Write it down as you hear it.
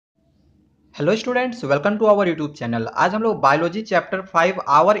Hello students, welcome to our YouTube channel. आज हम लोग बायोलॉजी चैप्टर 5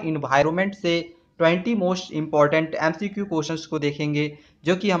 आवर इन्वायरमेंट से 20 मोस्ट इंपॉर्टेंट एमसीक्यू क्वेश्चंस को देखेंगे,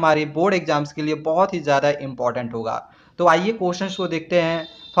 जो कि हमारे बोर्ड एग्जाम्स के लिए बहुत ही ज़्यादा इंपॉर्टेंट होगा। तो आइए क्वेश्चंस को देखते हैं।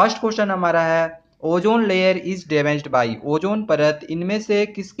 फर्स्ट क्वेश्चन हमारा है, ozone layer is damaged by. Ozone परत इनमें से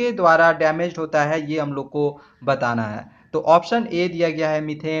किसके द्वारा डैमेज होता है, ये हम लोग को बताना है। तो ऑप्शन ए दिया गया है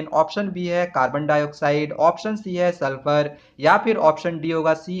मीथेन, ऑप्शन बी है कार्बन डाइऑक्साइड, ऑप्शन सी है सल्फर, या फिर ऑप्शन डी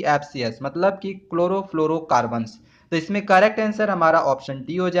होगा CFCS मतलब कि क्लोरोफ्लोरोकार्बन्स। तो इसमें करेक्ट आंसर हमारा ऑप्शन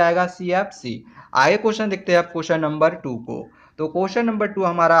डी हो जाएगा, CFC। आगे क्वेश्चन देखते हैं आप क्वेश्चन नंबर 2 को। तो क्वेश्चन नंबर 2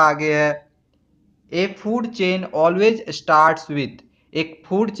 हमारा आगे है, ए food chain always starts with. एक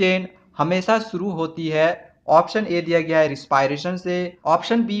फूड चेन हमेशा शुरू होती है। ऑप्शन ए दिया गया है रिस्पायरेशन से,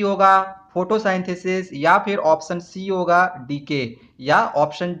 ऑप्शन बी होगा फोटोसाइंथेसिस, या फिर ऑप्शन सी होगा डीके, या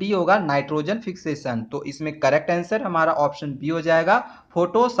ऑप्शन डी होगा नाइट्रोजन फिक्सेशन। तो इसमें करेक्ट आंसर हमारा ऑप्शन बी हो जाएगा,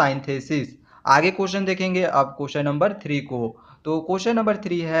 फोटोसाइंथेसिस। आगे क्वेश्चन देखेंगे अब क्वेश्चन नंबर 3 को। तो क्वेश्चन नंबर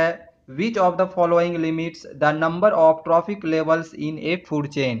 3 है, which of the following limits the number of trophic levels in A food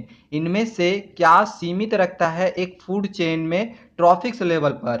chain. इनमें से क्या सीमित रखता है एक फूड चेन में ट्रॉफिक्स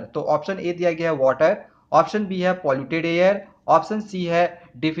लेवल पर। तो ऑप्शन ए दिया गया है वाटर, ऑप्शन बी है पॉल्यूटेड एयर, ऑप्शन सी है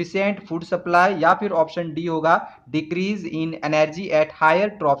डिफिशियंट फूड सप्लाई, या फिर ऑप्शन डी होगा decrease in energy at higher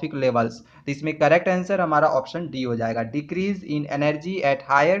trophic levels. तो इसमें करेक्ट आंसर हमारा ऑप्शन डी हो जाएगा, decrease in energy at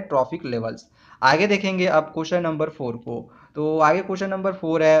higher trophic levels. आगे देखेंगे अब क्वेश्चन नंबर 4 को। तो आगे क्वेश्चन नंबर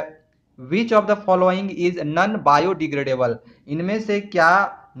 4 है, which of the following is non biodegradable. इनमें से क्या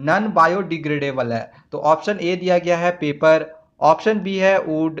नॉन बायोडिग्रेडेबल है। तो ऑप्शन ए दिया गया है पेपर, ऑप्शन बी है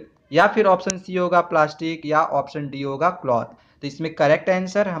वुड, या फिर ऑप्शन सी होगा प्लास्टिक, या ऑप्शन डी होगा क्लॉथ। तो इसमें करेक्ट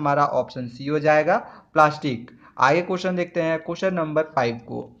आंसर हमारा ऑप्शन सी हो जाएगा, प्लास्टिक। आगे क्वेश्चन देखते हैं क्वेश्चन नंबर 5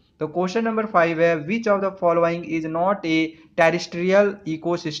 को। तो क्वेश्चन नंबर 5 है, which of the following is not a terrestrial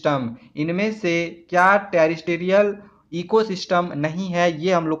ecosystem. इनमें से क्या टेरिस्ट्रियल इकोसिस्टम नहीं है,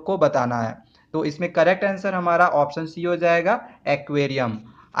 ये हम लोग को बताना है। तो इसमें करेक्ट आंसर हमारा ऑप्शन सी हो जाएगा, एक्वेरियम।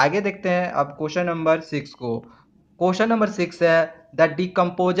 आगे देखते हैं अब क्वेश्चन नंबर 6 को। क्वेश्चन नंबर 6 है, the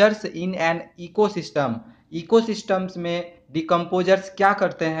decomposers in an ecosystem. Ecosystems में डिकम्पोजर्स क्या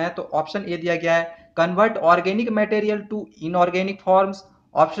करते हैं। तो ऑप्शन ए दिया गया है convert organic material to inorganic forms,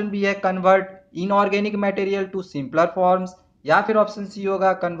 option B है convert inorganic material to simpler forms, या फिर ऑप्शन सी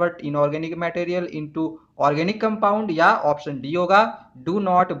होगा convert inorganic material into organic compound, या ऑप्शन डी होगा do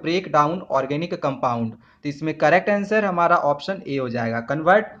not break down organic compound. तो इसमें करेक्ट आंसर हमारा option A हो जाएगा,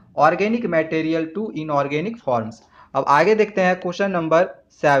 convert organic material to inorganic forms. अब आगे देखते हैं क्वेश्चन नंबर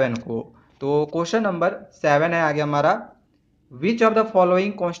 7 को। तो क्वेश्चन नंबर 7 है आगे हमारा, which of the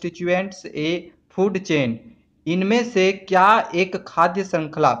following constituents A food chain. इनमें से क्या एक खाद्य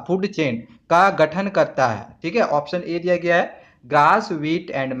श्रृंखला फूड चेन का गठन करता है। ठीक है, ऑप्शन ए दिया गया है grass wheat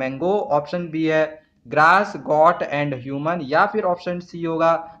and mango, option B है ग्रास गॉट एंड ह्यूमन, या फिर ऑप्शन सी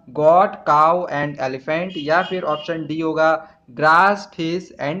होगा गॉट काउ एंड एलिफेंट, या फिर ऑप्शन डी होगा ग्रास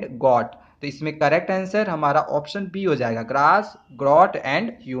फिश एंड गॉट। तो इसमें करेक्ट आंसर हमारा ऑप्शन बी हो जाएगा, ग्रास गॉट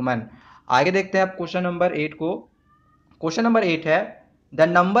एंड ह्यूमन। आगे देखते हैं आप क्वेश्चन नंबर 8 को। क्वेश्चन नंबर 8 है, the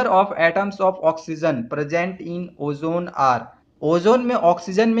number of atoms of oxygen present in ozone are. Ozone में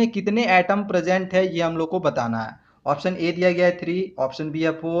ऑक्सीजन में कितने एटम प्रेजेंट है, ये हम लोग को बताना है। ऑप्शन ए दिया गया है 3, ऑप्शन बी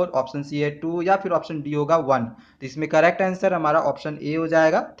है 4, ऑप्शन सी है 2, या फिर ऑप्शन डी होगा 1। तो इसमें करेक्ट आंसर हमारा ऑप्शन ए हो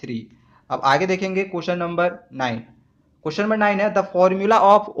जाएगा 3। अब आगे देखेंगे क्वेश्चन नंबर 9। क्वेश्चन नंबर 9 है, the formula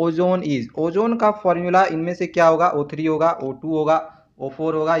of ozone is. Ozone का फॉर्मूला इनमें से क्या होगा, O3 होगा, O2 होगा,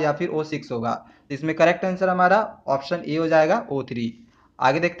 O4 होगा, या फिर O6 होगा। तो इसमें करेक्ट आंसर हमारा ऑप्शन ए हो जाएगा, O3।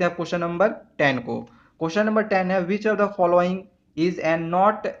 आगे देखते हैं क्वेश्चन नंबर 10 को। क्वेश्चन नंबर 10 है, which of the following is an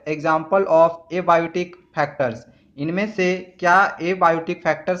not example of abiotic factors. इनमें से क्या एबायोटिक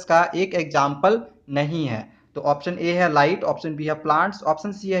फैक्टर्स का एक एग्जाम्पल नहीं है। तो ऑप्शन ए है लाइट, ऑप्शन बी है प्लांट्स,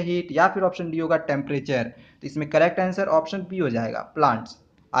 ऑप्शन सी है हीट, या फिर ऑप्शन डी होगा टेम्परेचर। तो इसमें करेक्ट आंसर ऑप्शन बी हो जाएगा, प्लांट्स।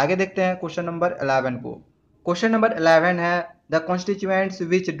 आगे देखते हैं क्वेश्चन नंबर 11 को। क्वेश्चन नंबर 11 है, the constituents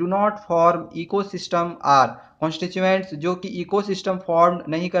which do not form ecosystem are. Constituents जो कि इकोसिस्टम फॉर्म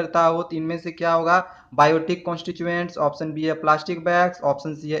नहीं करता हो, तो इनमें से क्या होगा, बायोटिक कॉन्स्टिट्यूएंट्स, ऑप्शन बी है प्लास्टिक बैग्स,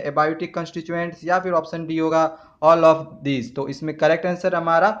 ऑप्शन सी है एबायोटिक कॉन्स्टिट्यूएंट्स, या फिर ऑप्शन डी होगा ऑल ऑफ दिस। तो इसमें करेक्ट आंसर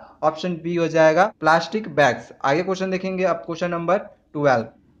हमारा ऑप्शन बी हो जाएगा, प्लास्टिक बैग्स। आगे क्वेश्चन देखेंगे अब क्वेश्चन नंबर 12।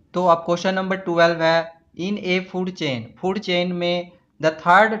 तो अब क्वेश्चन नंबर 12 है, इन ए फूड चेन। फूड चेन में the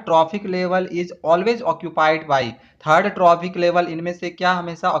third trophic level is always occupied by. Third trophic level इनमें से क्या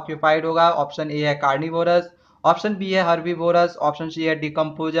हमेशा ऑक्यूपाइड होगा। ऑप्शन ए है कार्निवोरस, ऑप्शन बी है हर्बीवोरस, ऑप्शन सी है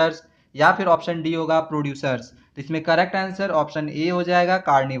डिकम्पोजर्स, या फिर ऑप्शन डी होगा प्रोड्यूसर्स। तो इसमें करेक्ट आंसर ऑप्शन ए हो जाएगा,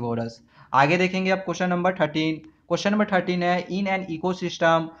 कार्निवोरस। आगे देखेंगे अब क्वेश्चन नंबर 13। क्वेश्चन नंबर 13 है in an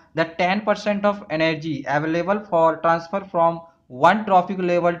ecosystem the 10% of energy available for transfer from one trophic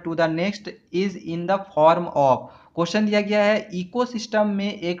level two the next is in the form of. Question दिया गया है ecosystem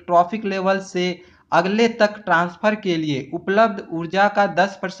में एक ट्रॉफिक लेवल से अगले तक ट्रांसफर के लिए उपलब्ध ऊर्जा का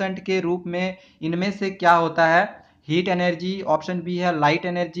 10% के रूप में इनमें से क्या होता है। हीट एनर्जी, ऑप्शन बी है लाइट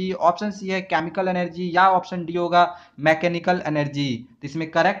एनर्जी, ऑप्शन सी है केमिकल एनर्जी, या ऑप्शन डी होगा मैकेनिकल एनर्जी। तो इसमें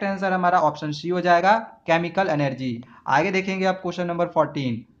करेक्ट आंसर हमारा ऑप्शन सी हो जाएगा केमिकल एनर्जी। आगे देखेंगे आप क्वेश्चन नंबर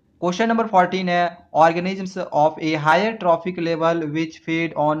 14। क्वेश्चन नंबर 14 है organisms of a higher trophic level which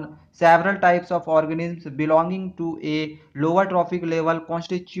feed on several types of organisms belonging to a lower trophic level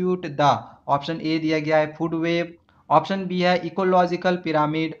constitute the। Option A दिया गया है food web, option B है ecological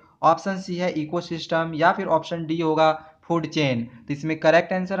pyramid, option C है ecosystem, या फिर option D होगा food chain. तो इसमें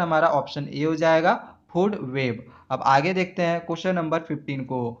करेक्ट आंसर हमारा ऑप्शन ए हो जाएगा फूड वेब। अब आगे देखते हैं क्वेश्चन नंबर 15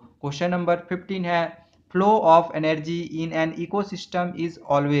 को। क्वेश्चन नंबर 15 है flow of energy in an ecosystem is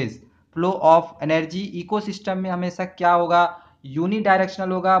always. Flow of energy ecosystem में हमेशा क्या होगा, यूनी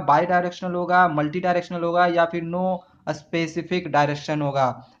डायरेक्शनल होगा, बाई डायरेक्शनल होगा, मल्टी डायरेक्शनल होगा, या फिर नो स्पेसिफिक डायरेक्शन होगा।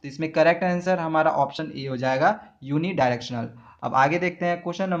 तो इसमें करेक्ट आंसर हमारा ऑप्शन ए हो जाएगा यूनी डायरेक्शनल। अब आगे देखते हैं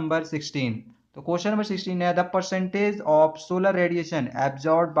क्वेश्चन नंबर 16। तो क्वेश्चन नंबर 16 है the percentage of solar radiation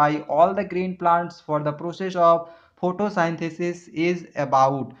absorb by all the green plants for the process of photosynthesis is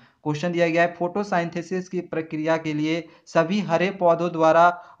about. Question दिया गया है फोटोसाइंथेसिस की प्रक्रिया के लिए सभी हरे पौधों द्वारा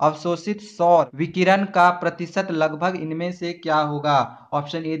अवशोषित सौर विकिरण का प्रतिशत लगभग इनमें से क्या होगा।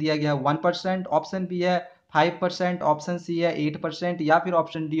 ऑप्शन ए दिया गया 1%, ऑप्शन बी है 5%, ऑप्शन सी है 8%, या फिर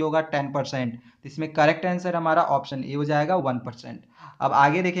ऑप्शन डी होगा 10%। इसमें करेक्ट आंसर हमारा ऑप्शन ए हो जाएगा 1%। अब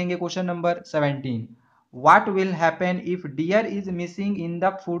आगे देखेंगे question number 17। What will happen if deer is missing in the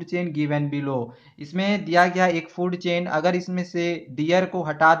food chain given below। इसमें दिया गया एक फूड चेन, अगर इसमें से डियर को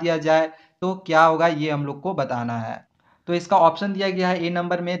हटा दिया जाए तो क्या होगा, ये हम लोग को बताना है। तो इसका ऑप्शन दिया गया है ए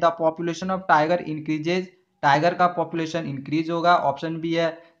नंबर में the population of tiger increases, tiger का पॉपुलेशन इंक्रीज होगा। ऑप्शन बी है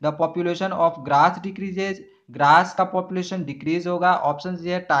the population of grass decreases, grass का पॉपुलेशन डिक्रीज होगा। ऑप्शन सी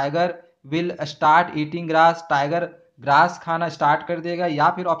है tiger will start eating grass, tiger grass खाना स्टार्ट कर देगा। या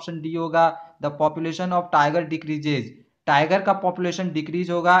फिर ऑप्शन डी होगा the population of tiger decreases, tiger का पॉपुलेशन डिक्रीज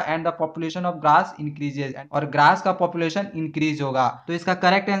होगा and the population of grass increases, और ग्रास का पॉपुलेशन इंक्रीज होगा। तो इसका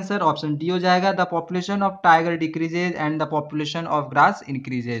करेक्ट आंसर ऑप्शन डी हो जाएगा the population of tiger decreases and the population of grass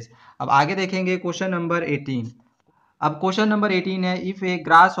increases. अब आगे देखेंगे क्वेश्चन नंबर 18। अब क्वेश्चन नंबर 18 है if A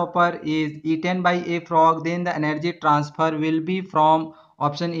grass hopper is eaten bye A frog then the energy transfer will be from.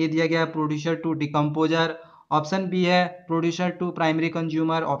 Option A दिया गया producer to decomposer, option B है producer to primary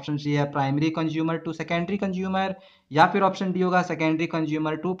consumer, option C है primary consumer to secondary consumer, या फिर option D होगा secondary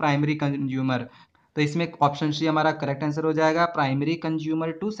consumer to primary consumer. तो इसमें option C हमारा करेक्ट आंसर हो जाएगा primary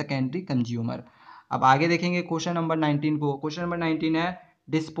consumer to secondary consumer. अब आगे देखेंगे क्वेश्चन नंबर 19 को। क्वेश्चन नंबर 19 है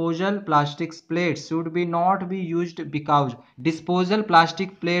disposal plastic plates should be not be used because. Disposal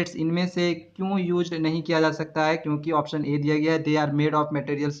plastic plates इनमें से क्यों यूज नहीं किया जा सकता है, क्योंकि ऑप्शन ए दिया गया है they are made of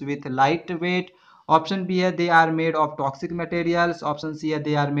materials with light weight, option B है they are made of toxic materials, option C है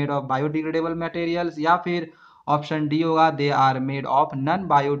they are made of biodegradable materials, या फिर ऑप्शन डी होगा they are made of non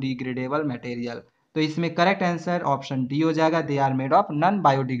biodegradable material. तो इसमें correct answer option D हो जाएगा they are made of non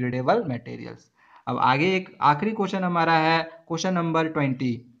biodegradable materials. अब आगे एक आखिरी क्वेश्चन हमारा है क्वेश्चन नंबर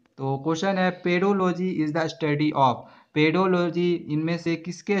 20। तो क्वेश्चन है pedology is the study of. Pedology इनमें से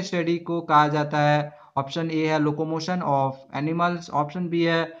किसके स्टडी को कहा जाता है। ऑप्शन ए है locomotion of animals, option B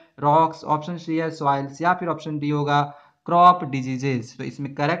है रॉक्स, ऑप्शन सी है सॉइल्स, या फिर ऑप्शन डी होगा क्रॉप डिजीजेज। तो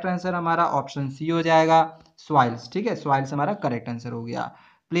इसमें करेक्ट आंसर हमारा ऑप्शन सी हो जाएगा सॉइल्स। ठीक है, सॉइल्स हमारा करेक्ट आंसर हो गया।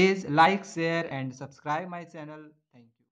 Please like share and subscribe my channel.